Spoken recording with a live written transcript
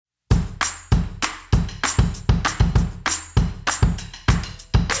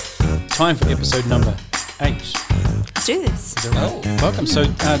time for episode number 8. Let's do this. Welcome.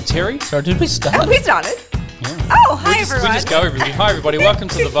 So, Terry. Sorry, did we start? We started. Yeah. Oh, hi everyone. We just go everybody. Hi everybody. Welcome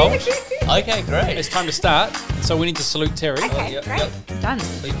to the Vault. Okay, great. It's time to start. So we need to salute Terry. Okay, yep, great. yep. Done.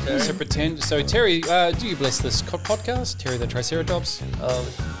 So pretend. So Terry, do you bless this podcast? Terry the Triceratops. Oh,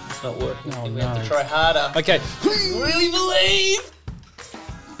 it's not working. Oh, we no. have to try harder. Okay. Really believe.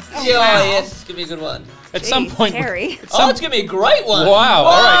 Oh, Yeah, wow. yes, it's gonna be a good one. At some Jeez, point. Terry. Oh, it's gonna be a great one. Wow.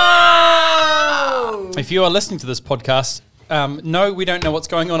 All right. Oh. If you are listening to this podcast, no, we don't know what's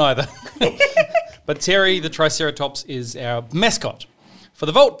going on either. But Terry the Triceratops is our mascot for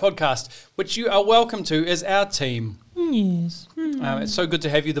the Vault podcast, which you are welcome to as our team. Yes. It's so good to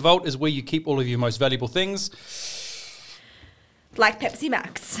have you. The Vault is where you keep all of your most valuable things. Like Pepsi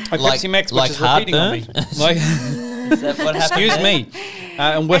Max. Like Pepsi Max, which like is repeating on me. Like, Is that what happened? excuse me.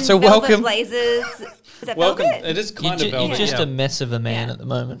 And we're And so velvet welcome. blazers. Is that Welcome. velvet? It is kind of You're velvet. just yeah. a mess of a man Yeah. at the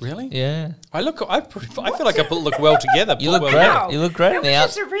moment. Really? Yeah. I feel like I look well together. You look well great. together. You look great on the That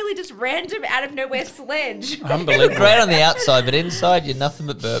was outside. just a really just random out of nowhere sledge. You look Unbelievable. great on the outside, but inside you're nothing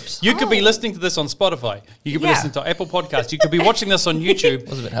but burps. You could be Oh. listening to this on Spotify. You could be Yeah. listening to Apple Podcasts. You could be watching this on YouTube.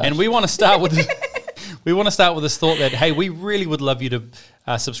 Was a bit harsh. And we want to start with this thought that, hey, we really would love you to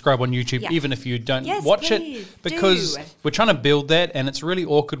subscribe on YouTube, Yeah. even if you don't Yes, watch please, it, because do. we're trying to build that, and it's really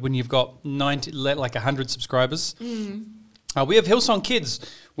awkward when you've got 100 subscribers. We have Hillsong Kids,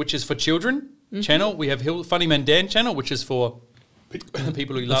 which is for children channel. We have Funny Man Dan channel, which is for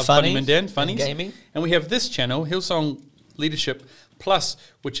people who love Funny Man Dan, funnies. and gaming. And we have this channel, Hillsong Leadership Plus,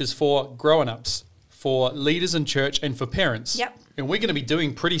 which is for grown-ups, for leaders in church, and for parents. Yep. And we're going to be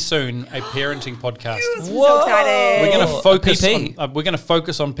doing pretty soon a parenting podcast. I'm so excited. We're going to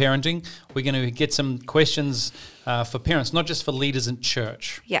focus PP. on parenting. We're going to get some questions for parents, not just for leaders in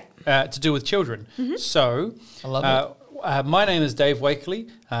church. Yeah. To do with children. So, I love my name is Dave Wakerley.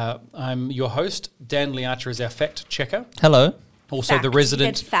 I'm your host. Dan Learcher is our fact checker. Hello. Also Fact. the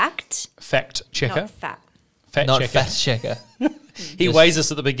resident You said fact, fact checker. not fat. Fact Not checker. fast checker. He Just- weighs us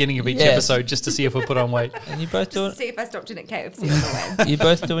at the beginning of each Yes. episode just to see if we put on weight. And you both doing. See if I stopped in at KFC on the way. You're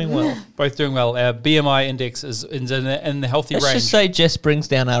both doing well. Both doing well. Our BMI index is in the healthy Let's range. just say Jess brings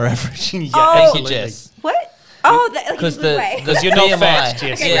down our average. Yeah, Oh. Thank you, absolutely. Jess. What? Oh, like in a Because good way. Because you're not BMI. fat,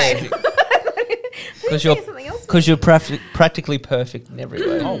 Jess. Okay, Yeah. great. Because Say you're something else. practically perfect in every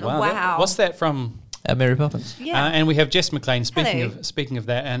way. Oh wow! Wow. What's that from? Mary Poppins. Yeah. And we have Jess Mclean. Hello. Speaking of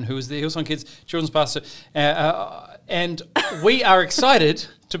that, and who is the Hillsong Kids children's pastor, and we are excited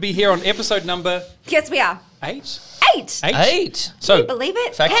to be here on episode number Yes, we are. 8. 8. 8. So, Can you believe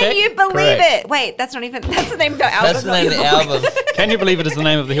it? Fact Can check? you believe Correct. it? Wait, that's not even. That's the name of the album. That's the not name of your the book. album. can you believe it is the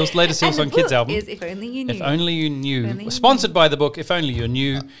name of the latest And the Hillsong Kids book album? is If Only You Knew. If only you knew. Only you Sponsored by the book. If only you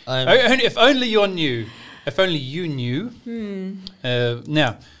knew. If only you knew. If only you knew.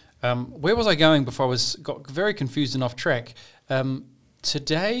 Now, where was I going before I got very confused and off track?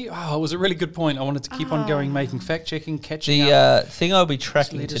 Today, it was a really good point. I wanted to keep on going, making fact checking, catching up. The thing I'll be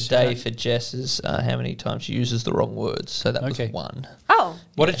tracking lead us today to for Jess is how many times she uses the wrong words. So that Okay. was 1. Oh.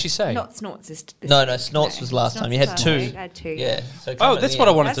 What did she say? Not snorts. Is this No, snorts was last time. You had Snorts 2. last week. I had 2. Yeah. So Oh, come at that's the what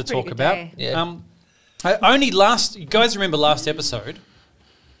I end. wanted That's to a talk pretty good about. day. Yeah. You guys remember last episode?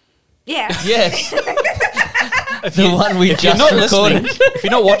 Yeah. Yes. If The one we if you're just not recorded. listening, if you're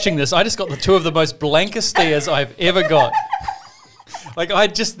not watching this, I just got the 2 of the most blankest stares I've ever got. Like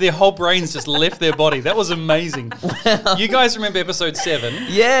their whole brains just left their body. That was amazing. You guys remember episode 7?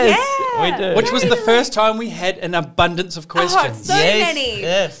 Yes. Yeah. We do. Which was the first time we had an abundance of questions. So many.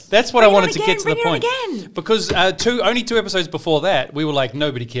 Yes. That's what Bring I it wanted on to again, get to the bring it on point. again. Because only 2 episodes before that, we were like,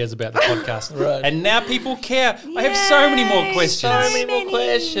 nobody cares about the podcast. Right. And now people care. I have so many more Yay, questions. So many more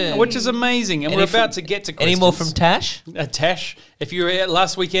questions. Which is amazing. And Any we're from- about to get to questions. Any more from Tash? Tash. If you were here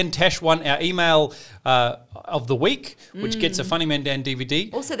last weekend, Tash won our email of the week, which gets a Funny Man Dan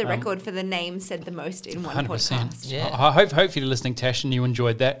DVD. Also, the record for the name said the most in one 100%. podcast. Yeah. I hope you're listening, Tash, and you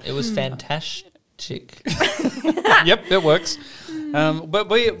enjoyed that. It was fantastic. Yep, that works.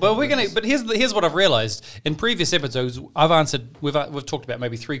 But here's what I've realised. In previous episodes, we've talked about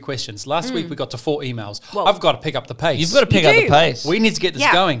maybe 3 questions. Last week we got to 4 emails. Whoa. I've got to pick up the pace. You've got to pick You up the do. pace. We need to get this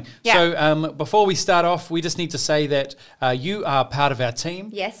Yeah. going. Yeah. So before we start off, we just need to say that you are part of our team.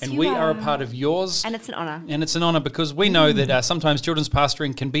 Yes, and you we are a are. part of yours. And it's an honour. And it's an honour because we know that sometimes children's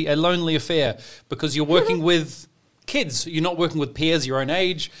pastoring can be a lonely affair because you're working with kids. You're not working with peers your own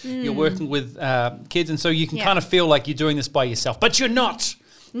age. You're working with kids, and so you can Yeah. kind of feel like you're doing this by yourself. But you're not.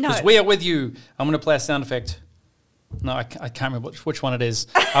 No. Because we are with you. I'm going to play a sound effect. No, I can't remember which one it is.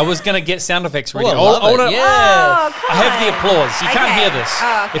 I was going to get sound effects ready. Oh, I love it. wanna- Yeah. Oh, come I have the on. applause. You can't Okay. hear this.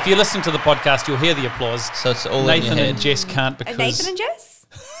 Oh, okay. If you're listening to the podcast, you'll hear the applause. So it's all Nathan in your head. and Jess can't because And Nathan and Jess?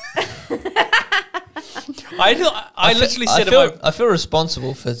 I literally said I feel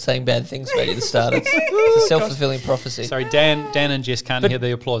responsible for saying bad things about you at the start. It's a self-fulfilling prophecy. Sorry, Dan and Jess can't hear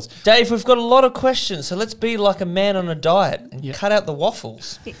the applause. Dave, we've got a lot of questions, so let's be like a man on a diet and cut out the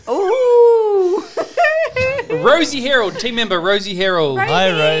waffles. Ooh. Rosie Herald, team member Rosie Herald. Hi,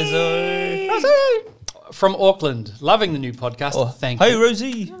 Rosie. From Auckland, loving the new podcast. Thank you. Hey,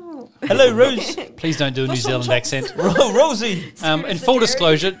 Rosie. Hello, Rose. Please don't do a New Zealand accent. Rosie. In full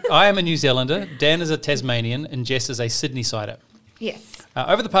disclosure, I am a New Zealander, Dan is a Tasmanian, and Jess is a Sydney-sider. Yes.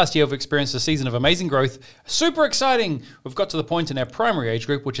 Over the past year, we've experienced a season of amazing growth. Super exciting. We've got to the point in our primary age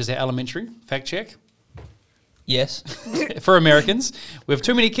group, which is our elementary. Fact check. Yes. For Americans, we have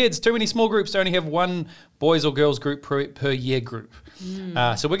too many kids, too many small groups to only have one boys or girls group per year group.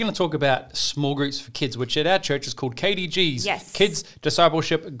 So we're going to talk about small groups for kids, which at our church is called KDGs. Yes. Kids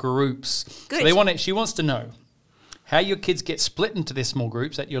Discipleship Groups. Good. So she wants to know how your kids get split into their small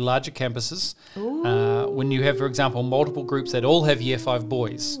groups at your larger campuses. When you have, for example, multiple groups that all have year 5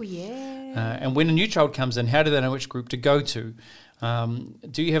 boys. Oh, yeah. And when a new child comes in, how do they know which group to go to?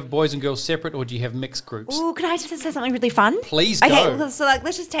 Do you have boys and girls separate, or do you have mixed groups? Oh, can I just say something really fun? Please go. Okay, so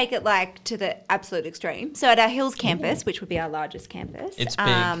let's just take it to the absolute extreme. So at our Hills campus, which would be our largest campus, it's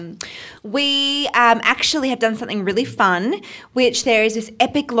big. We actually have done something really fun, which there is this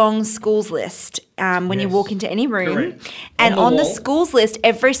epic long schools list when you walk into any room. Correct. And On on the the wall. schools list,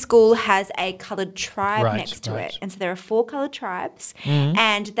 every school has a coloured tribe Right, next to right. it. And so there are 4 coloured tribes,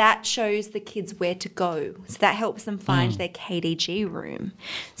 and that shows the kids where to go. So that helps them find their KDG room.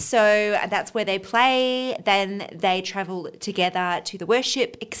 So that's where they play. Then they travel together to the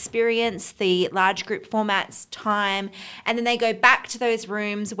worship experience, the large group formats, time, and then they go back to those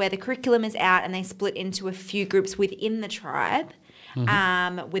rooms where the curriculum is out, and they split into a few groups within the tribe.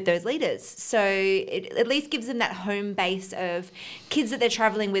 With those leaders. So it at least gives them that home base of kids that they're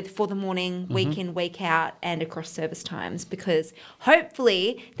traveling with for the morning, week in, week out, and across service times, because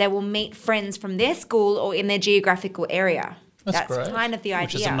hopefully they will meet friends from their school or in their geographical area. That's great. kind of the idea.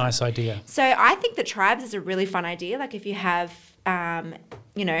 Which is a nice idea. So I think that tribes is a really fun idea. Like if you have,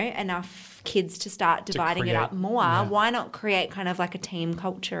 enough kids to start dividing it create, up more, yeah. why not create kind of like a team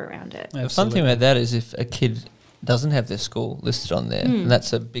culture around it? The fun thing about that is if a kid doesn't have their school listed on there, and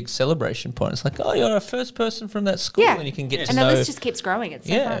that's a big celebration point. It's like, oh, you're a first person from that school, and you can get to and know. the list just keeps growing. It's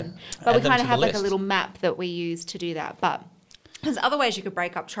so fun. But we Add them kind to of the have like a list. little map that we use to do that. But there's other ways you could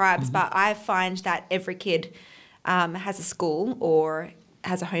break up tribes, but I find that every kid has a school or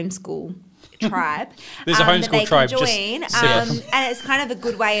has a homeschool tribe. There's a homeschool that they tribe, can just join, separate. and it's kind of a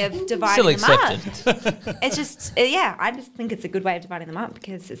good way of dividing Still them accepted. up. It's just, I just think it's a good way of dividing them up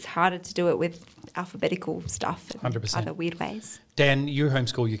because it's harder to do it with alphabetical stuff and 100%. other weird ways. Dan, you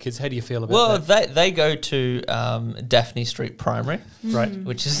homeschool your kids. How do you feel about Well, that? they go to Daphne Street Primary, Right.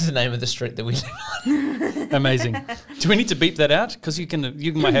 which is the name of the street that we live on. Amazing. Do we need to beep that out? Because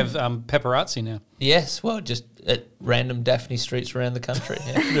you might have paparazzi now. Yes, well, just at random Daphne Streets around the country.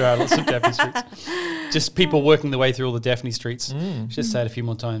 Yeah. There are lots of Daphne streets. Just people working their way through all the Daphne streets. Just say it a few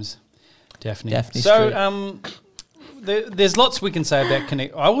more times. Daphne. Daphne So, there's lots we can say about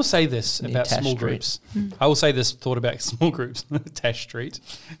connect. I will say this about Tash small Street. groups. I will say this thought about small groups. Tash Street.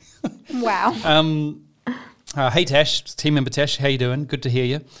 Wow. Hey Tash, team member Tash, how you doing? Good to hear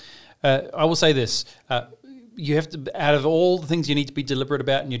you. I will say this. You have to, out of all the things you need to be deliberate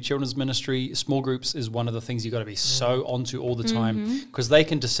about in your children's ministry, small groups is one of the things you've got to be so onto all the time because they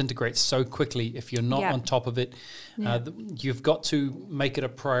can disintegrate so quickly if you're not on top of it. You've got to make it a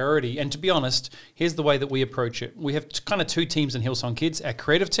priority. And to be honest, here's the way that we approach it. We have kind of 2 teams in Hillsong Kids, our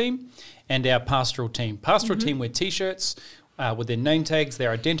creative team and our pastoral team. Pastoral team wear T-shirts with their name tags.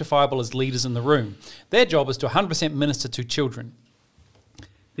 They're identifiable as leaders in the room. Their job is to 100% minister to children.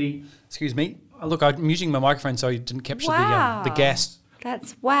 Excuse me. Look, I'm using my microphone so you didn't capture the gas.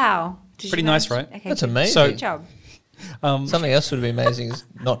 That's wow. Pretty nice, right? Okay, That's good. amazing. So- Good job. Something else would be amazing is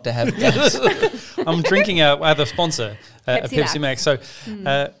not to have gas. I'm drinking our other sponsor, a Pepsi Pepsi Max. So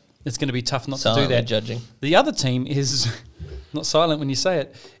it's going to be tough not to do Silently that. judging. The other team is not silent when you say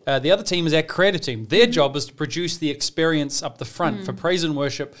it. The other team is our creative team. Their job is to produce the experience up the front for praise and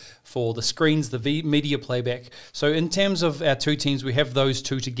worship, for the screens, the media playback. So in terms of our 2 teams, we have those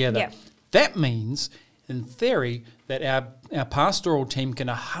 2 together. Yep. That means, in theory, that our pastoral team can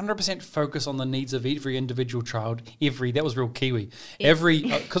 100% focus on the needs of every individual child. That was real Kiwi.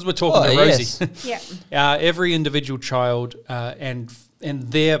 Because we're talking to Rosie. Yes. Every individual child and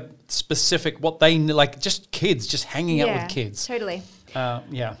their specific, what they like, just kids, just hanging out with kids. Totally.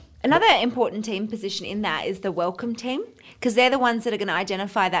 Yeah. Another important team position in that is the welcome team, because they're the ones that are going to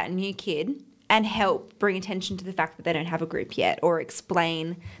identify that new kid and help bring attention to the fact that they don't have a group yet, or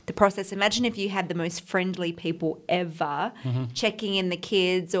explain the process. Imagine if you had the most friendly people ever checking in the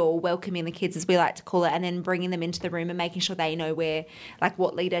kids or welcoming the kids, as we like to call it, and then bringing them into the room and making sure they know where, like,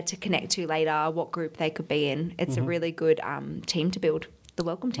 what leader to connect to later, what group they could be in. It's a really good team to build, the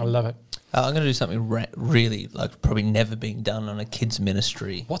welcome team. I love it. I'm going to do something really, like, probably never been done on a kids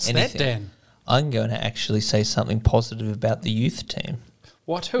ministry. What's that, Dan? I'm going to actually say something positive about the youth team.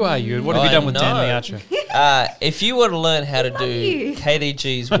 What? Who are you? And what have you done with Dan the Archer? If you want to learn how to do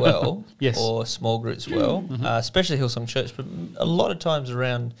KDGs well, Yes. or small groups well, especially Hillsong Church, but a lot of times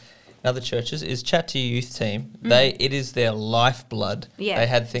around other churches, is chat to your youth team. It is their lifeblood. Yeah, they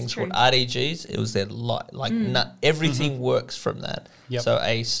had things called RDGs. It was their everything works from that. Yep. So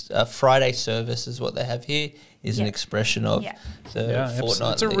a Friday service is what they have here. Is an expression of the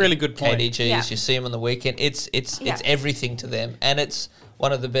fortnight. It's a really good point. KDGs. Yeah. You see them on the weekend. It's everything to them, and it's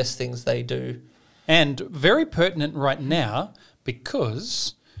one of the best things they do. And very pertinent right now,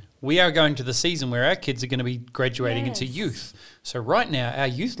 because we are going to the season where our kids are going to be graduating into youth. So right now, our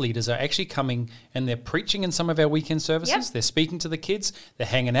youth leaders are actually coming and they're preaching in some of our weekend services. Yep. They're speaking to the kids. They're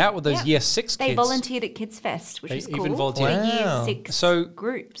hanging out with those Year 6 kids. They volunteered at Kids Fest, which is cool. Even volunteered. For Year 6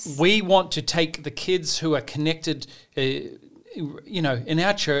 groups. We want to take the kids who are connected, in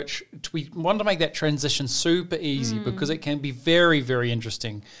our church, we want to make that transition super easy because it can be very, very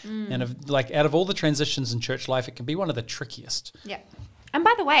interesting. And out of all the transitions in church life, it can be one of the trickiest. Yeah. And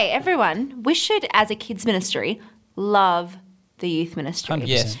by the way, everyone, we should, as a kids ministry, love the youth ministry. 100%.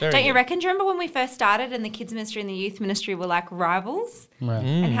 Yes, very Don't you good. reckon? Do you remember when we first started and the kids ministry and the youth ministry were like rivals? Right.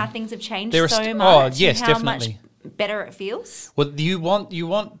 And how things have changed There are so st- much? oh, yes, and how definitely. much better it feels? Well, you want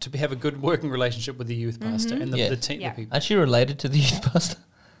to have a good working relationship with the youth pastor and the team, Yeah. the people. Aren't you related to the youth pastor?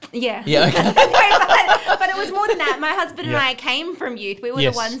 Yeah. Yeah, okay. No, but it was more than that. My husband and I came from youth. We were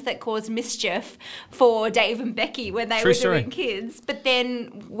Yes. the ones that caused mischief for Dave and Becky when they True were story. doing kids. But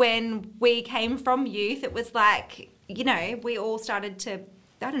then when we came from youth, it was like, we all started to,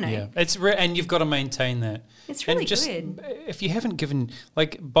 I don't know. Yeah, it's and you've got to maintain that. It's really and just, good. If you haven't given,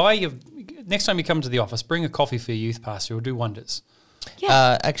 next time you come to the office, bring a coffee for your youth pastor. It'll do wonders.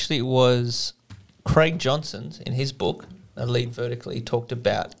 Yeah. Actually, it was Craig Johnson's in his book, A Lead Vertically, he talked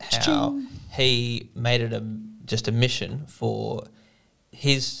about how he made it just a mission for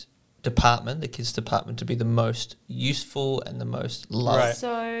his department, the kids department, to be the most useful and the most loved Right.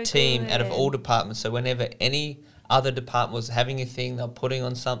 So team out of good. all departments. So whenever any other department was having a thing, they're putting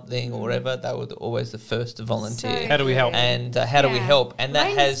on something or whatever, they were always the first to volunteer. So How do we help? And how do we help? And that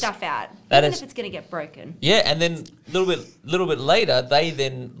Loan has stuff out, that even has- if it's going to get broken. yeah, and then a little bit later, they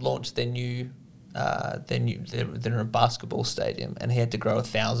then launched their new. They're in a basketball stadium, and he had to grow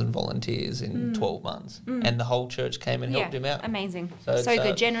 1,000 volunteers in 12 months, and the whole church came and helped him out. Amazing. So So, it's,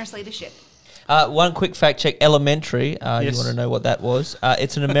 good. Generous leadership. One quick fact check: Elementary. Yes. You want to know what that was?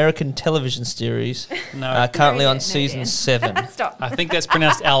 It's an American television series. No. Currently No, on no, season dear. 7. Stop. I think that's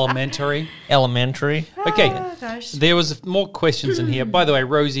pronounced elementary. Elementary. Okay. Oh, gosh. There was more questions in here. By the way,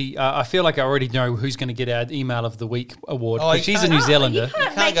 Rosie, I feel like I already know who's going to get our Email of the Week award. Oh, 'cause you she's a can't- New You Zealander. can't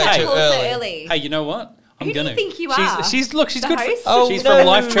can't make go that too call so early. early. Hey, you know what? I'm Who do you gonna. think you are? She's The good. host? She's no. from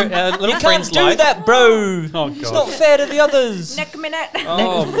Life Church, Little You Friends can't do Life. that, bro. Oh, It's God. not fair to the others. Neck a minute.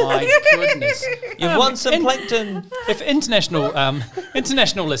 Oh my goodness! You've won some plankton. If international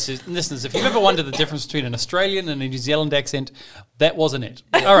listeners, if you've ever wondered the difference between an Australian and a New Zealand accent, that wasn't it.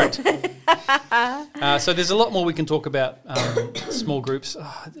 All right. So there's a lot more we can talk about small groups.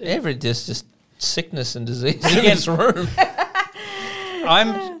 There's just sickness and disease in Again- this room.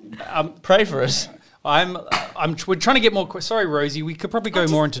 Pray for us. We're trying to get more. Sorry, Rosie. We could probably go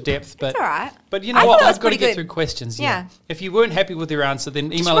more into depth, but It's all right. But you know I what? thought it was I've got to pretty get good. through questions. Yeah. If you weren't happy with your answer,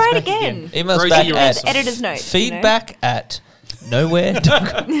 then email write us back again. again. Email us Rosie, back you're at awesome. Editor's notes. feedback at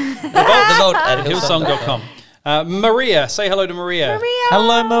nowhere.com. the vault at Hillsong.com. Maria, say hello to Maria.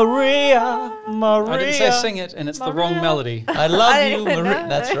 Hello, Maria. Maria. I didn't say sing it, and it's the wrong melody. I love I you, don't even Maria. know.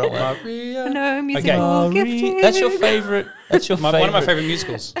 That's wrong. Maria. No musical Okay. gift. That's your favorite. That's your favorite. One of my favorite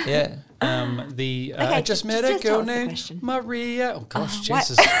musicals. Yeah. I just met a just girl tell us the named question. Maria. Oh gosh, what? Jess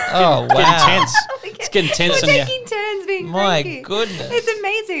is Oh, getting wow. tense. It's getting tense We're on you. taking turns being My cranky. goodness. It's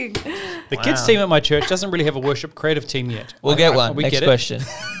amazing. The kids team at my church doesn't really have a worship creative team yet. We'll get one. We Next get it. question.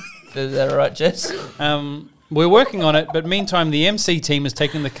 Is that all right, Jess? We're working on it, but meantime, the MC team has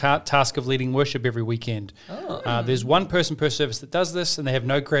taken the task of leading worship every weekend. There's one person per service that does this, and they have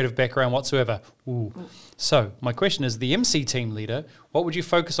no creative background whatsoever. Ooh. So, my question is, the MC team leader, what would you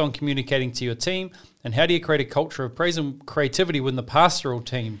focus on communicating to your team, and how do you create a culture of praise and creativity within the pastoral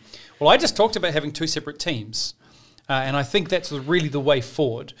team? Well, I just talked about having two separate teams, and I think that's really the way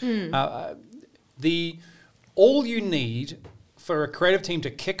forward. All you need for a creative team to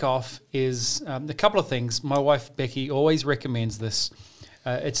kick off is a couple of things. My wife, Becky, always recommends this.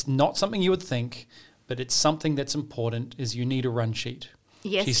 It's not something you would think, but it's something that's important, is you need a run sheet.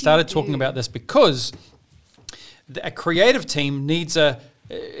 Yes, she started talking about this because a creative team needs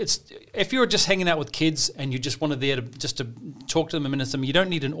if you're just hanging out with kids and you just wanted there to talk to them and minister them, you don't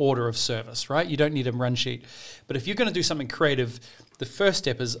need an order of service, right? You don't need a run sheet. But if you're going to do something creative, the first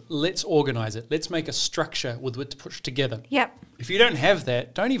step is let's organize it. Let's make a structure with which to push together. Yep. If you don't have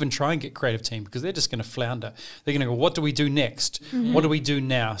that, don't even try and get creative team because they're just going to flounder. They're going to go, what do we do next? Mm-hmm. What do we do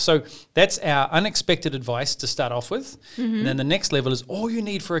now? So that's our unexpected advice to start off with. Mm-hmm. And then the next level is all you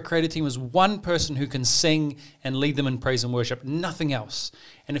need for a creative team is one person who can sing and lead them in praise and worship, nothing else.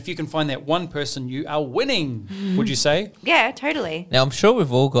 And if you can find that one person, you are winning, would you say? Yeah, totally. Now, I'm sure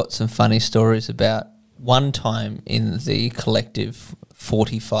we've all got some funny stories about one time in the collective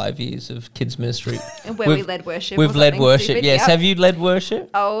 45 years of kids ministry. Where we led worship. We've led worship, stupid. yes. Yep. Have you led worship?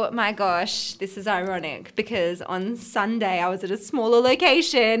 Oh my gosh, this is ironic because on Sunday I was at a smaller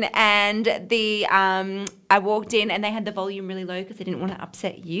location and I walked in and they had the volume really low because they didn't want to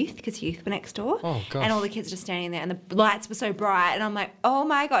upset youth because youth were next door. Oh gosh. And all the kids were just standing there and the lights were so bright and I'm like, oh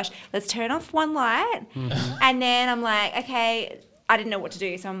my gosh, let's turn off one light. Mm-hmm. And then I'm like, okay, I didn't know what to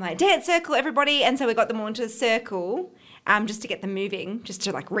do. So I'm like, dance circle, everybody. And so we got them all into a circle. Just to get them moving, just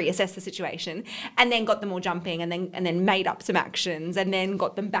to like reassess the situation, and then got them all jumping, and then made up some actions, and then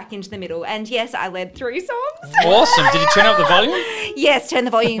got them back into the middle. And yes, I led 3 songs. Awesome! Did you turn up the volume? Yes, turn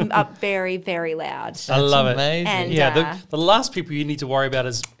the volume up very, very loud. I love it. Amazing. And, yeah, the last people you need to worry about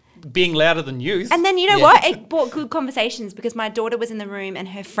is being louder than youth. And then you know what? It brought good conversations because my daughter was in the room and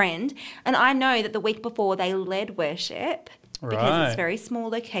her friend, and I know that the week before they led worship. Because it's a very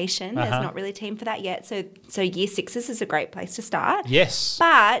small location. There's not really a team for that yet. So year sixes is a great place to start. Yes.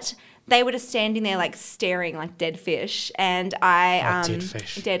 But they were just standing there like staring like dead fish. And dead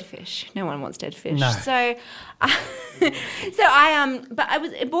fish. Dead fish. No one wants dead fish. No. So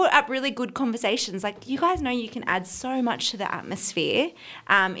it brought up really good conversations. Like you guys know you can add so much to the atmosphere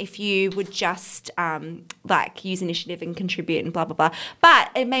if you would just like use initiative and contribute and blah, blah, blah. But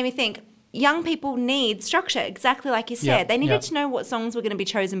it made me think, young people need structure, exactly like you said. Yep, they needed to know what songs were going to be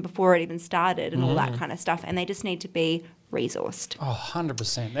chosen before it even started and all that Mm. kind of stuff, and they just need to be resourced. Oh,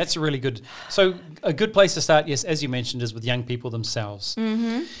 100%. That's really good. So a good place to start, yes, as you mentioned, is with young people themselves.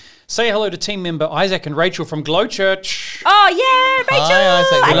 Mm-hmm. Say hello to team member Isaac and Rachel from Glow Church. Oh, yeah, Rachel! Hi,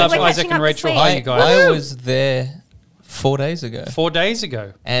 Isaac. We I love think we're Isaac catching and up this Rachel. week. Hi, you guys. I was there 4 days ago. 4 days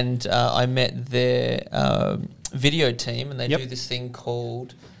ago. And I met their video team, and they Yep. do this thing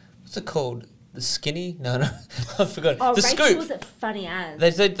called, what's it called? The skinny? No, I forgot. Oh, The Rachel scoop. was a funny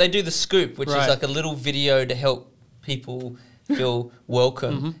as. They do the scoop, which Right. is like a little video to help people feel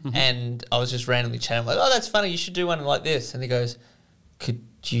welcome. Mm-hmm, And I was just randomly chatting, like, oh, that's funny, you should do one like this. And he goes, could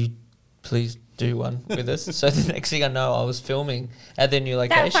you please do one with us? So the next thing I know, I was filming at their new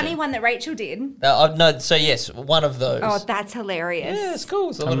location. That funny one that Rachel did. No, so yes, one of those. Oh, that's hilarious. Yeah, it's cool.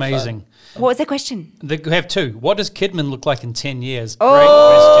 It's a lot of fun. Amazing. What was the question? We have 2. What does Kidmin look like in 10 years? Oh, Great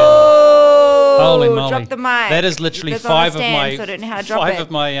question. Holy moly. Drop the mic. That is literally That's on the 5 of stand, my so I don't know how to drop five it.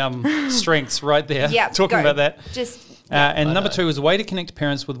 of my strengths right there. Yeah, talking go. about that. Just And number 2 is a way to connect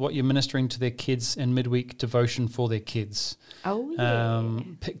parents with what you're ministering to their kids and midweek devotion for their kids. oh yeah.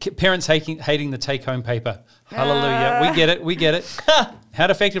 Parents hating the take-home paper. Hallelujah. We get it. How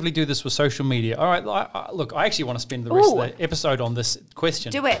to effectively do this with social media. All right, look, I actually want to spend the rest of the episode on this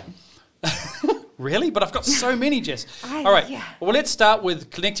question. Do it. Really? But I've got so many, Jess. All right. Yeah. Well, let's start with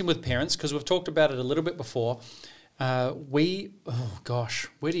connecting with parents because we've talked about it a little bit before. Where do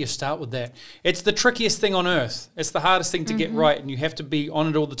you start with that? It's the trickiest thing on earth. It's the hardest thing to get right, and you have to be on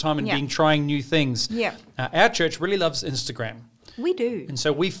it all the time and trying new things. Yeah. Our church really loves Instagram. We do. And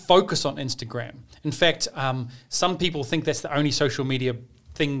so we focus on Instagram. In fact, some people think that's the only social media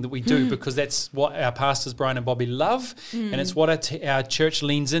thing that we do because that's what our pastors Brian and Bobby love and it's what our church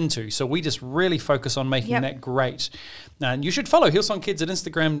leans into. So we just really focus on making that great. And you should follow Hillsong Kids at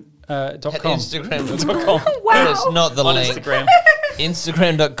Instagram.com. Instagram.com. Wow. That is not the On link. Instagram.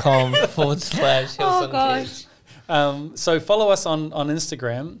 Instagram.com/Hillsong Kids. So follow us on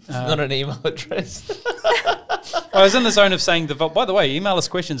Instagram. It's not an email address. I was in the zone of saying the vault. By the way, email us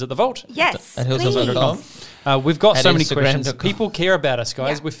questions at the vault. Yes, At hillsong.com. please. We've got At so many questions. Instagram.com. People care about us,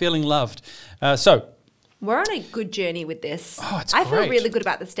 guys. Yeah. We're feeling loved. So We're on a good journey with this. Oh, it's I feel great. really good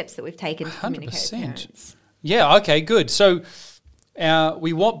about the steps that we've taken to communicate with 100%. parents. yeah, okay, good. So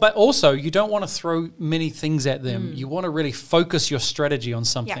we want, but also you don't want to throw many things at them. You want to really focus your strategy on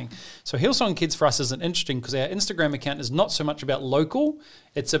something. Yeah. So Hillsong Kids for us isn't interesting because our Instagram account is not so much about local.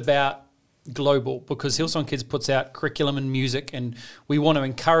 It's about global, because Hillsong Kids puts out curriculum and music, and we want to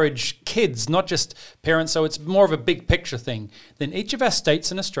encourage kids, not just parents, so it's more of a big picture thing. Then each of our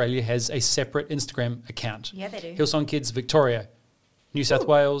states in Australia has a separate Instagram account. Yeah, they do. Hillsong Kids Victoria, New South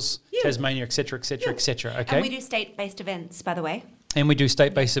Wales, Tasmania, etc., etc., etc. Okay, And we do state-based events, by the way. And we do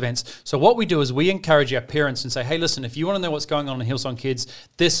state-based events. So what we do is we encourage our parents and say, hey, listen, if you want to know what's going on in Hillsong Kids,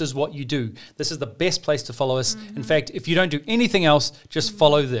 this is what you do. This is the best place to follow us. In fact, if you don't do anything else, just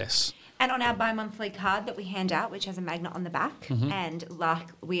follow this. And on our bi-monthly card that we hand out, which has a magnet on the back, and like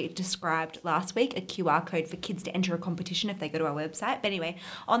we described last week, a QR code for kids to enter a competition if they go to our website. But anyway,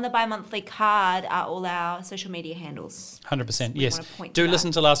 on the bi-monthly card are all our social media handles. 100%, yes. Do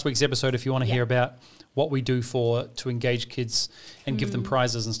listen to last week's episode if you want to hear about what we do to engage kids and give them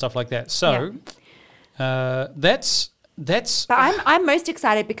prizes and stuff like that. So that's. But I'm most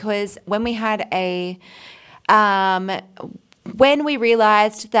excited because when we had when we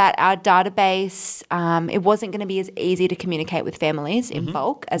realised that our database, it wasn't going to be as easy to communicate with families in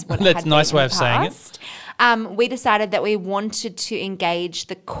bulk as what it had been in the past. That's a nice way of saying it. We decided that we wanted to engage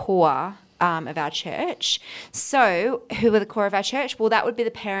the core of our church. So who are the core of our church? Well, that would be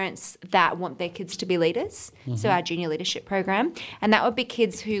the parents that want their kids to be leaders, so our junior leadership program. And that would be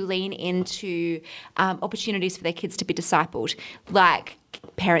kids who lean into opportunities for their kids to be discipled, like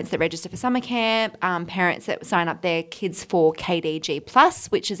parents that register for summer camp, parents that sign up their kids for KDG Plus,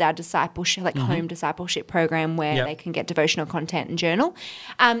 which is our discipleship, like home discipleship program where they can get devotional content and journal.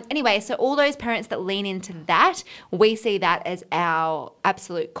 Anyway, so all those parents that lean into that, we see that as our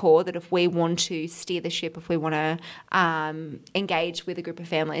absolute core, that if we want to steer the ship, if we want to engage with a group of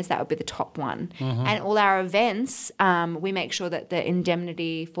families, that would be the top one. And all our events, we make sure that the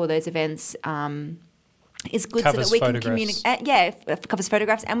indemnity for those events is good, covers so that we photographs. can communicate. It covers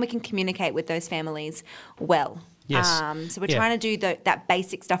photographs, and we can communicate with those families well. Yes. So we're trying to do that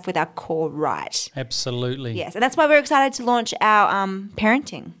basic stuff with our core right. Absolutely. Yes, and that's why we're excited to launch our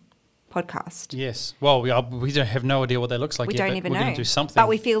parenting podcast. Yes. Well, we don't have no idea what that looks like We yet. don't even know. We're going to do something. But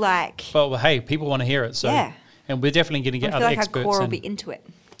we feel like... Well, hey, people want to hear it. So, and we're definitely going to get other experts. I feel like our core will be into it.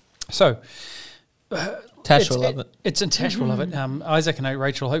 So... Tash will love it. Tash will love it. Isaac and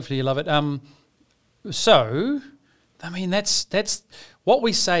Rachel, hopefully you love it. So, I mean, that's what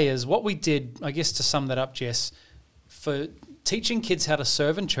we say is what we did, I guess, to sum that up, Jess, for teaching kids how to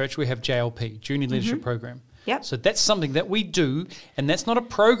serve in church, we have JLP, Junior Leadership Program. Yep. So that's something that we do, and that's not a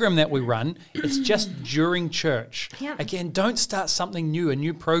program that we run. It's just during church. Yep. Again, don't start something new, a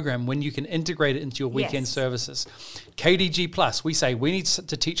new program, when you can integrate it into your weekend services. KDG Plus, we say we need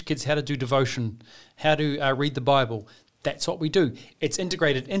to teach kids how to do devotion, how to read the Bible. That's what we do. It's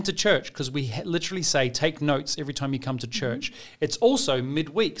integrated into church because we literally say take notes every time you come to church. It's also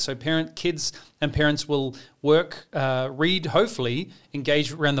midweek, so kids and parents will work, read, hopefully,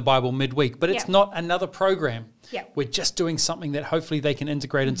 engage around the Bible midweek. But it's not another program. Yep. We're just doing something that hopefully they can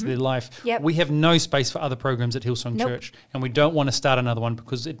integrate into their life. Yep. We have no space for other programs at Hillsong Church, and we don't want to start another one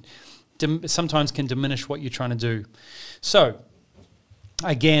because it sometimes can diminish what you're trying to do. So...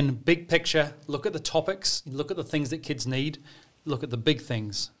 again, big picture, look at the topics, look at the things that kids need, look at the big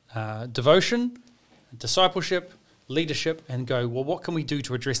things. Devotion, discipleship, leadership, and go, well, what can we do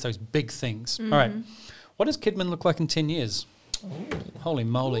to address those big things? All right. What does Kidmin look like in 10 years? Ooh. Holy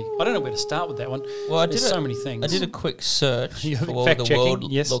moly. I don't know where to start with that one. Well, there's so many things. I did a quick search for what the world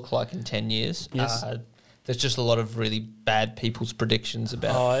look like in 10 years. Yes. There's just a lot of really bad people's predictions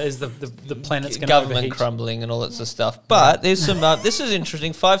about is the planet's going to government overheat. crumbling and all that sort of stuff. But there's some. This is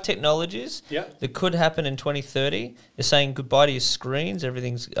interesting. 5 technologies that could happen in 2030. They're saying goodbye to your screens.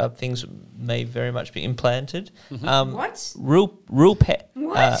 Things may very much be implanted. What? Real pet.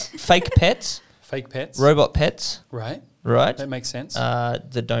 What? Fake pets. Fake pets. Robot pets. Right. That makes sense.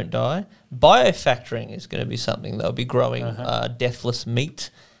 That don't die. Biofactoring is going to be something that'll be growing deathless meat.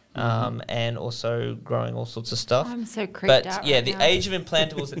 And also growing all sorts of stuff. I'm so creeped out. But the age of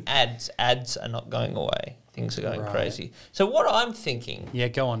implantables and ads are not going away. Things are going crazy. So what I'm thinking,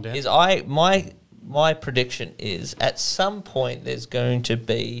 go on, Dan. is my prediction is at some point there's going to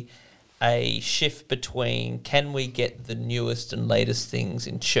be a shift between can we get the newest and latest things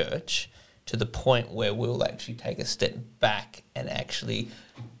in church to the point where we'll actually take a step back and actually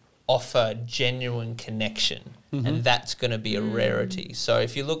offer genuine connection, and that's going to be a rarity. So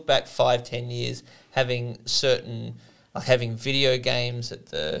if you look back 5-10 years, having video games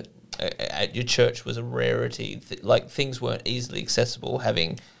at your church was a rarity. Things weren't easily accessible.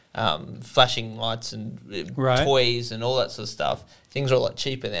 Having flashing lights and toys and all that sort of stuff. Things are a lot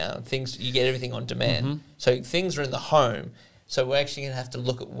cheaper now. You get everything on demand. So things are in the home. So we're actually going to have to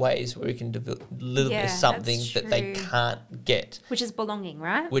look at ways where we can deliver something that they can't get. Which is belonging,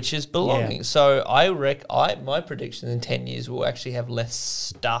 right? Which is belonging. Yeah. So my prediction in 10 years we'll actually have less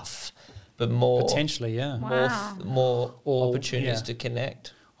stuff, but more... Potentially, yeah. More opportunities to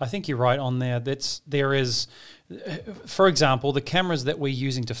connect. I think you're right on there. There is, for example, the cameras that we're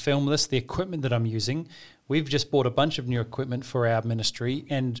using to film this, the equipment that I'm using, we've just bought a bunch of new equipment for our ministry,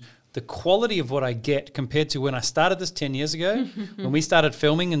 and the quality of what I get compared to when I started this 10 years ago, when we started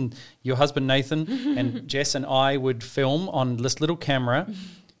filming and your husband Nathan and Jess and I would film on this little camera,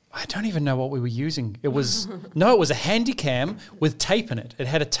 I don't even know what we were using. It was a Handycam with tape in it. It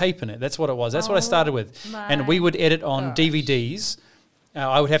had a tape in it. That's what it was. That's what I started with. And we would edit on DVDs.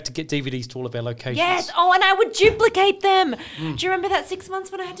 I would have to get DVDs to all of our locations. Yes. Oh, and I would duplicate them. Do you remember that 6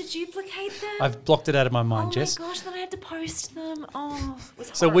 months when I had to duplicate them? I've blocked it out of my mind, Jess. Oh, my gosh. Then I had to post them. Oh, it was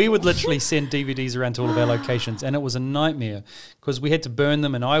horrible. So we would literally send DVDs around to all of our locations, and it was a nightmare because we had to burn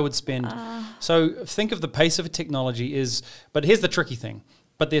them, and I would spend... So think of the pace of technology is... But here's the tricky thing.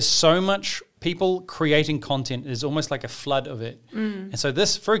 But there's so much people creating content. There's almost like a flood of it. And so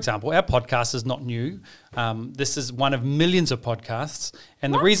this, for example, our podcast is not new. This is one of millions of podcasts.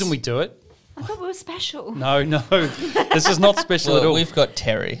 And the reason we do it... I thought we were special. No. This is not special at all. We've got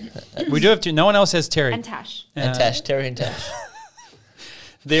Terry. We do have to. No one else has Terry. And Tash. Terry and Tash.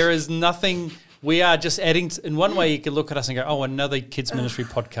 There is nothing... We are just adding, in one way you could look at us and go, oh, another kids ministry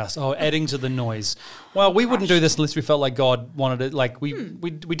podcast. Oh, adding to the noise. Well, we wouldn't do this unless we felt like God wanted it. Like we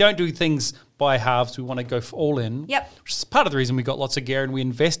don't do things by halves. We want to go all in. Yep. Which is part of the reason we got lots of gear and we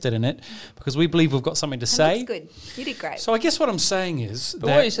invested in it because we believe we've got something to say. That's good. You did great. So I guess what I'm saying is but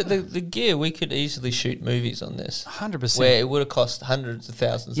what you said, the gear, we could easily shoot movies on this. 100%. Where it would have cost hundreds of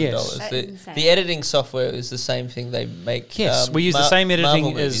thousands of dollars. The editing software is the same thing they make. Yes, we use the same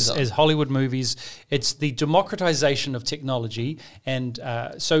editing as Hollywood movies. It's the democratization of technology, and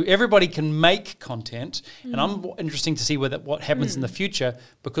so everybody can make content. And I'm interesting to see what happens in the future,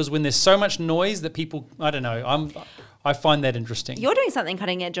 because when there's so much noise that people, I don't know, I find that interesting. You're doing something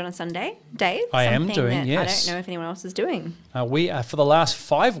cutting edge on a Sunday, Dave. I am doing, yes. I don't know if anyone else is doing. For the last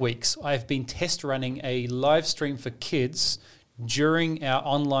 5 weeks, I've been test running a live stream for kids during our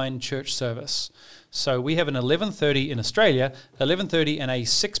online church service. So we have an 11:30 in Australia, 11:30 and a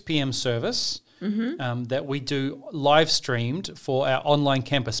 6 p.m. service. That we do live streamed for our online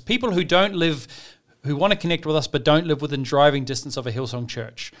campus. People who want to connect with us but don't live within driving distance of a Hillsong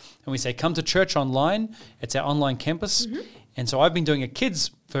church. And we say, come to church online. It's our online campus. And so I've been doing a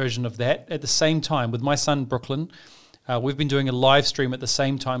kids version of that at the same time with my son, Brooklyn. We've been doing a live stream at the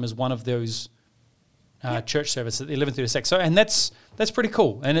same time as one of those church services at the 11:30 to 6. So, and that's pretty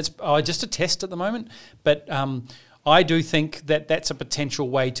cool. And it's just a test at the moment. But I do think that that's a potential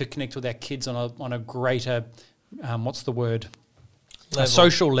way to connect with our kids on a greater, what's the word? A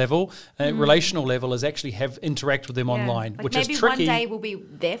social level, relational level, is actually interact with them online, like which maybe is tricky. Maybe one day we'll be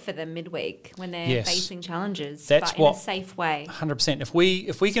there for them midweek when they're facing challenges, in a safe way. 100%.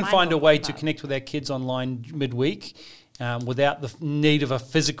 If we can find a way to connect with our kids online midweek without the need of a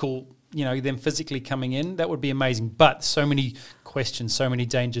physical, them physically coming in, that would be amazing. But so many questions, so many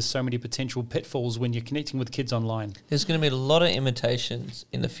dangers, so many potential pitfalls when you're connecting with kids online. There's going to be a lot of imitations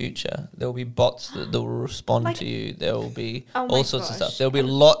in the future. There will be bots that will respond to you. There will be all sorts of stuff. There will be a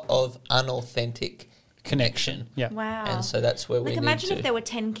lot of unauthentic connection. Yeah. Wow. And so that's where we need to... Imagine if there were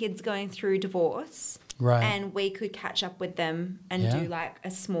 10 kids going through divorce. Right. And we could catch up with them and do like a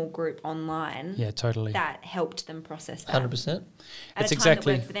small group online. Yeah, totally. That helped them process that. 100%. At a time that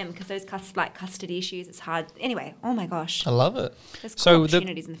worked for them, because those custody issues, it's hard. Anyway, oh my gosh. I love it. There's cool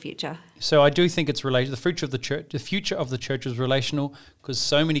opportunities in the future. So I do think it's related. The future of the church is relational, because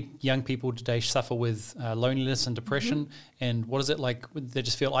so many young people today suffer with loneliness and depression. And what is it like? They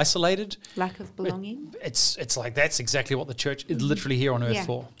just feel isolated. Lack of belonging. It's like that's exactly what the church is literally here on earth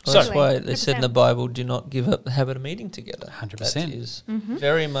for. Well, that's why they said in the Bible, do not give up the habit of meeting together. 100%. That is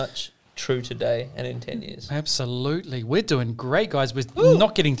very much true today and in 10 years. Absolutely. We're doing great, guys. We're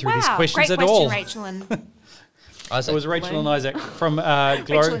not getting through these questions great at all. Rachel and Isaac. It was Rachel and Isaac from Glow.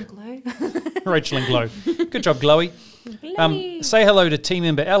 Rachel and Glow. Rachel and Glow. Good job, Glowy. Say hello to team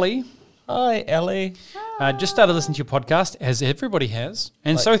member Ellie. Hi, Ellie. Just started listening to your podcast, as everybody has,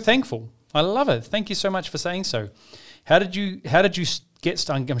 and so thankful. I love it. Thank you so much for saying so. How did you get?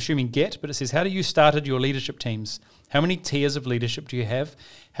 I'm assuming but it says, how do you started your leadership teams? How many tiers of leadership do you have?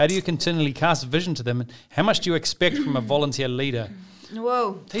 How do you continually cast vision to them? And how much do you expect from a volunteer leader?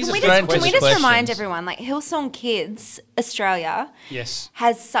 Whoa. Can we just remind everyone, like Hillsong Kids Australia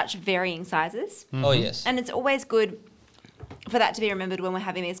has such varying sizes. Oh, yes. And it's always good for that to be remembered when we're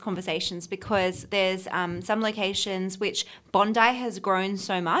having these conversations, because there's some locations which Bondi has grown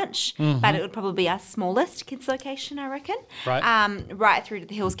so much, but it would probably be our smallest kids location, I reckon. Right. Right through to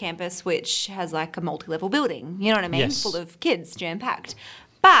the Hills campus, which has like a multi-level building, you know what I mean? Yes. Full of kids, jam-packed.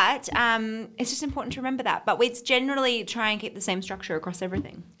 But it's just important to remember that. But we generally try and keep the same structure across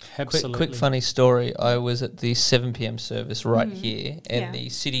everything. Absolutely. Quick funny story. I was at the 7 p.m. service right here in the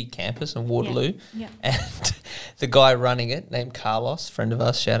city campus in Waterloo. Yeah. And the guy running it, named Carlos, friend of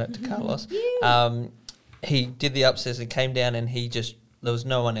ours, shout out to Carlos, he did the upstairs and came down and there was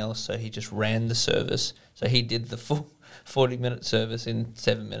no one else, so he just ran the service. So he did the full 40-minute service in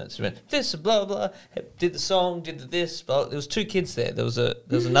 7 minutes. He went, this, blah, blah, did the song, did the this, blah. There was 2 kids there. There was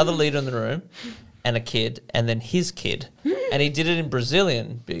another leader in the room and a kid, and then his kid. And he did it in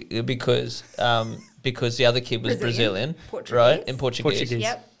Brazilian because the other kid was Brazilian, right? In Portuguese.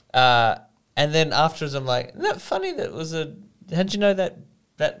 Yep. And then afterwards I'm like, isn't that funny how'd you know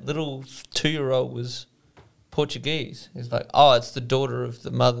that little 2-year-old was Portuguese? He's like, oh, it's the daughter of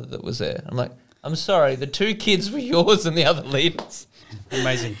the mother that was there. I'm like, I'm sorry, the 2 kids were yours and the other leaders.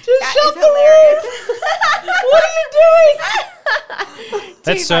 Amazing. Just shut the hilarious. What are you doing?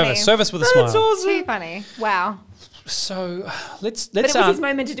 That's service. Service with a smile. That's awesome. Too funny. Wow. So let's. But it was his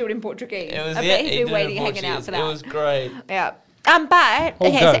moment to do it in Portuguese. It was, I bet he's been waiting, hanging out for that. It was great. Yeah. But All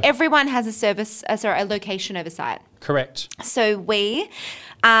okay, go. so everyone has a location oversight. Correct. So we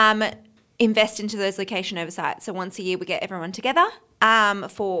invest into those location oversights. So once a year we get everyone together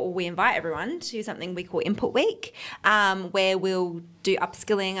we invite everyone to something we call Input Week, where we'll do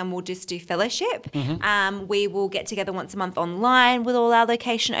upskilling and we'll just do fellowship. We will get together once a month online with all our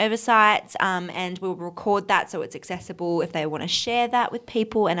location oversights, and we'll record that so it's accessible if they want to share that with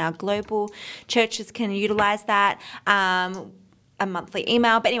people, and our global churches can utilise that. A monthly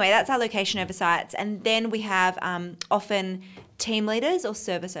email. But anyway, that's our location oversights. And then we have often team leaders or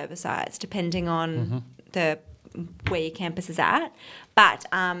service oversights, depending on where your campus is at. But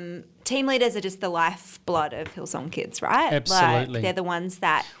team leaders are just the lifeblood of Hillsong Kids, right? Absolutely. Like, they're the ones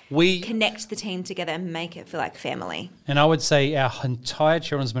that connect the team together and make it feel like family. And I would say our entire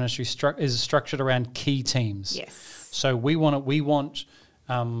children's ministry is structured around key teams. Yes. So we want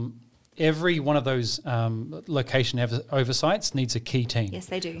every one of those location oversights needs a key team. Yes,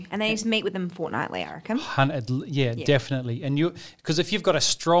 they do. And they need to meet with them fortnightly, I reckon. Yeah, definitely. And because if you've got a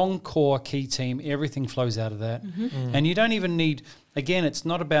strong core key team, everything flows out of that. And you don't even need, again, it's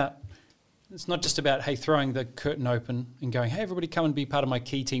not just about, hey, throwing the curtain open and going, hey, everybody come and be part of my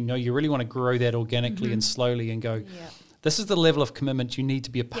key team. No, you really want to grow that organically and slowly and go, this is the level of commitment you need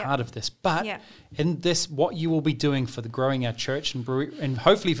to be a part of this. But in this, what you will be doing for the growing our church and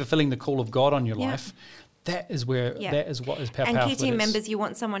hopefully fulfilling the call of God on your life, that is what is how powerful. And key team members, you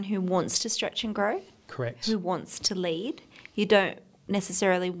want someone who wants to stretch and grow. Correct. Who wants to lead. You don't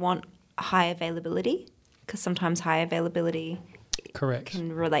necessarily want high availability, because sometimes high availability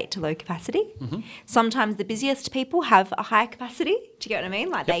can relate to low capacity. Sometimes the busiest people have a high capacity. Do you get what I mean?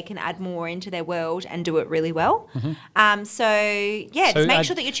 Like they can add more into their world and do it really well. Just make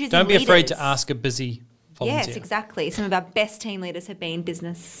sure that you're choosing Don't be leaders. afraid to ask a busy volunteer. Yes, exactly. Some of our best team leaders have been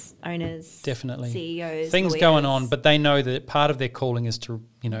business owners, definitely CEOs, things lawyers. going on, but they know that part of their calling is to,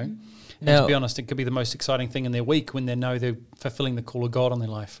 and to be honest, it could be the most exciting thing in their week when they know they're fulfilling the call of God on their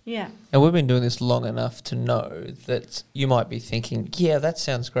life. Yeah. And we've been doing this long enough to know that you might be thinking, yeah, that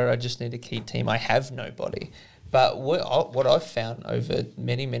sounds great, I just need a key team, I have nobody. But what I've found over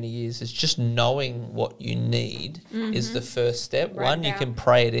many, many years is just knowing what you need is the first step. One, you can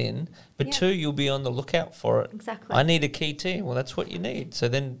pray it in, but 2, you'll be on the lookout for it. Exactly. I need a key team. Well, that's what you need. So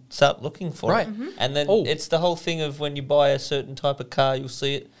then start looking for it. And then it's the whole thing of when you buy a certain type of car, you'll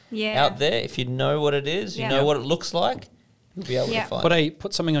see it out there. If you know what it is, you know what it looks like, you'll be able to find it.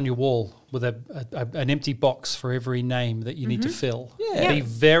 Put something on your wall with an empty box for every name that you need to fill. Be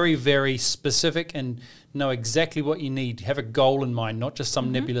very, very specific and know exactly what you need. Have a goal in mind, not just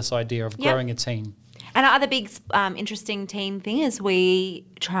some nebulous idea of growing a team. And our other big interesting team thing is we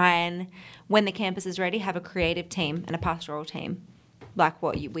try and, when the campus is ready, have a creative team and a pastoral team, like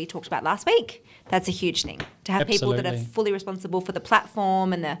what we talked about last week. That's a huge thing, to have people that are fully responsible for the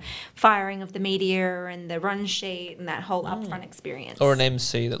platform and the firing of the media and the run sheet and that whole upfront experience. Or an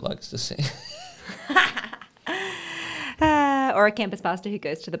MC that likes to sing. Or a campus pastor who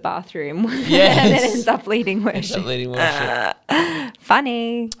goes to the bathroom and then ends up leading worship.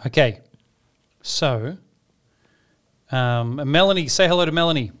 Funny. Okay. So, Melanie, say hello to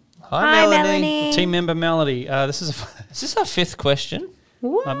Melanie. Hi, Melanie. Team member Melanie. Is this our 5th question?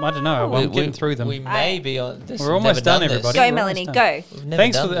 I don't know. I'm getting through them. We may be on this. We're almost done, everybody. Go, We're Melanie, almost go. We've never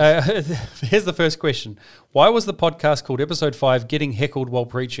Thanks done for this. here's the first question. Why was the podcast called Episode 5 Getting Heckled While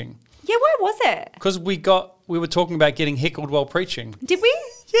Preaching? Yeah, why was it? Because we were talking about getting heckled while preaching. Did we?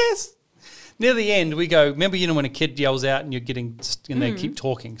 Yes. Near the end, we go, remember, when a kid yells out and they keep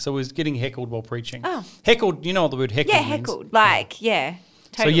talking. So it was getting heckled while preaching. Oh. Heckled, you know what the word heckled means? Yeah, heckled. Like, yeah.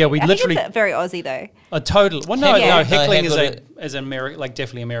 Totally. So, yeah, we I literally... think it's very Aussie, though. A total... Well, no, Yeah. heckling No, is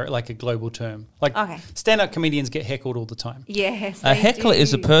definitely like a global term. Like, Okay. stand-up comedians get heckled all the time. Yes, A heckler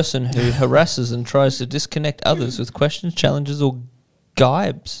is a do. person who harasses and tries to disconnect others with questions, challenges, or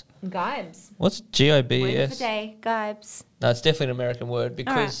gibes. Gibes. What's Word of the G-I-B-E-S? day. Gibes. No, it's definitely an American word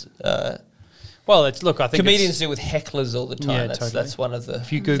because Well, I think comedians deal with hecklers all the time. Yeah, that's, totally. that's one of the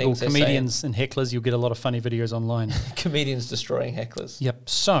if you Google things they say. comedians and hecklers, you'll get a lot of funny videos online. Comedians destroying hecklers. Yep.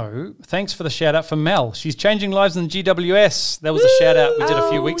 So, thanks for the shout out for Mel. She's changing lives in the GWS. That was a shout out we did a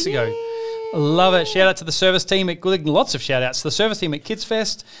few weeks ago. Love it. Shout out to the service team at lots of shout outs to the service team at Kids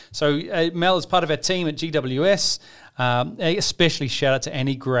Fest. So, Mel is part of our team at GWS. Especially shout out to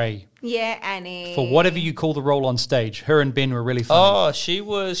Annie Gray Yeah, Annie. for whatever you call the role on stage. Her and Ben were really funny. Oh, she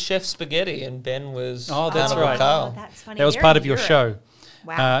was Chef Spaghetti and Ben was Oh, that's Carnival right. Carl. That's funny. That was They're part in of your Europe. show.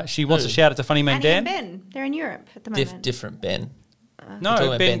 Wow. She wants Who? a shout out to Funny Man Annie Dan. and Ben. They're in Europe at the moment. Different Ben. No, talking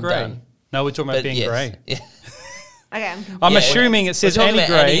about Ben Ben Gray. Dunn. No, we're talking about Ben yes. Gray. Yeah. Okay, I'm confused. I'm Yeah, assuming it says we're talking Annie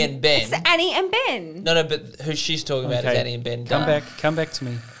about Gray. Annie and Ben. It's Annie and Ben. No, but who she's talking about is Okay. Annie and Ben. Come Dunn. back to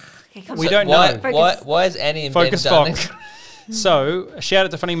me. Okay, come We on. don't why, know. Why is Annie and Focus, Ben Dunn? Fox. So, a shout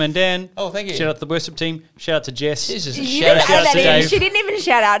out to Funny Man Dan. Oh, thank you. Shout out to the worship team. Shout out to Jess. She's just a You shout just out. added that to in. Dave. She didn't even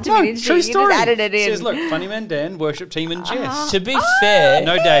shout out to No, me. Did true she? story. You just added it in. Says, look, Funny Man Dan, worship team, and Jess. To be fair,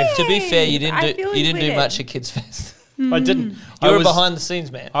 No, Dave. To be fair, you I didn't feel do included. much at Kids Fest. I didn't. You I were was behind the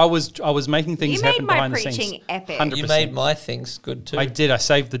scenes, man. I was making things You made happen my behind the preaching scenes. epic. 100%. You made my things good too. I did. I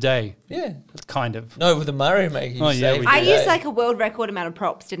saved the day. Yeah. Kind of. No, with the Murray making. You Oh, yeah, saved we the I did. day. used like a world record amount of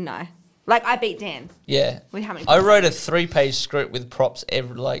props, didn't I? Like I beat Dan. Yeah. With how many I props? wrote a 3-page script with props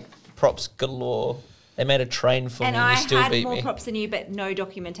props galore. They made a train for And me I and you still had beat more me. props than you, but no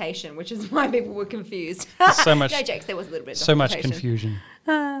documentation, which is why people were confused. So much- No jokes. There was a little bit. Of So much documentation.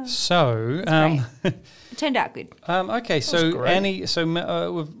 confusion. So, It turned out good. okay. So great. Annie.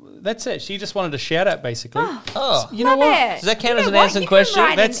 So that's it. She just wanted a shout out, basically. Oh. You know Love what? it. Does that count You as know an what? answered You can question?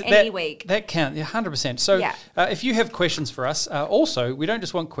 write in That's any that, week. That counts. 100%. So, Yeah. if you have questions for us, also we don't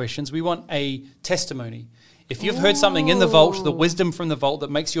just want questions. We want a testimony. If you've heard something in the vault, the wisdom from the vault that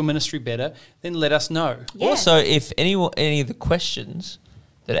makes your ministry better, then let us know. Yes. Also, if any of the questions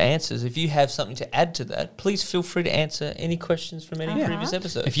that answers, if you have something to add to that, please feel free to answer any questions from any previous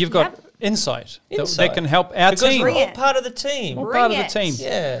episode. If you've got Yep. insight, that Insight. can help our because team. we're all it. part of the team. We're Bring part of the it. team.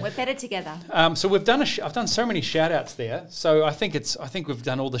 Yeah. We're better together. So we've done I've done so many shout outs there. So I think we've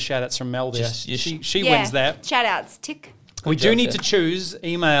done all the shout outs from Mel there. Just- you She Yeah. wins that. Shout outs. Tick. We do job, need yeah. to choose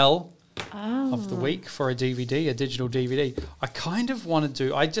email of the week for a DVD, a digital DVD. I kind of want to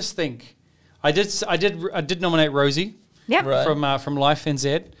do. I just think I did nominate Rosie Yep. Right. from Life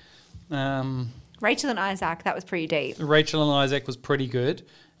NZ. Rachel and Isaac. That was pretty deep. Rachel and Isaac was pretty good.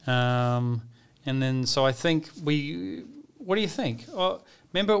 And then so I think what do you think?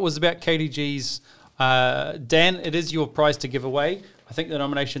 Remember it was about KDG's Dan. It is your prize to give away. I think the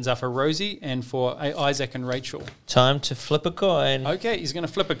nominations are for Rosie and for Isaac and Rachel. Time to flip a coin. Okay, he's going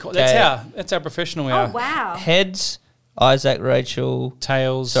to flip a coin. Okay. That's our professional Oh hour. wow. Heads, Isaac, Rachel.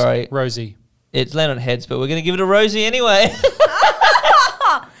 Tails. Sorry. Rosie. It's landed on heads, but we're going to give it to Rosie anyway.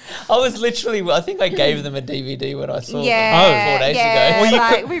 I think I gave them a DVD when I saw them 4 days ago. Well, you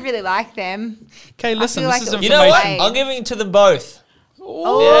like, we really like them. Okay, listen, feel this like is it was You know what? Amazing. I'm giving it to them both.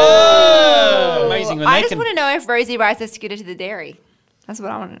 Oh, amazing. When I they just can, want to know if Rosie rides a scooter to the dairy. That's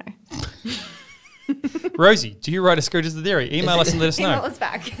what I want to know. Rosie, do you ride a scooter to the dairy? Email us and let us Email know. us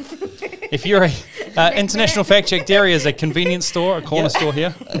back. If you're a International Fact Check, Dairy is a convenience store, a corner store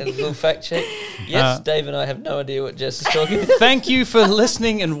here. A little fact check. Yes, Dave and I have no idea what Jess is talking about. Thank you for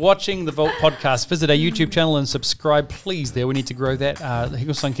listening and watching the Vault podcast. Visit our YouTube channel and subscribe, please. There, we need to grow that. The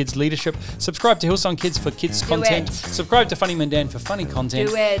Hillsong Kids leadership. Subscribe to Hillsong Kids for kids content. it. Subscribe to Funny Man Dan for funny content.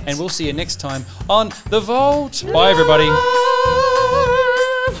 Do it. And we'll see you next time on the Vault. Bye, everybody.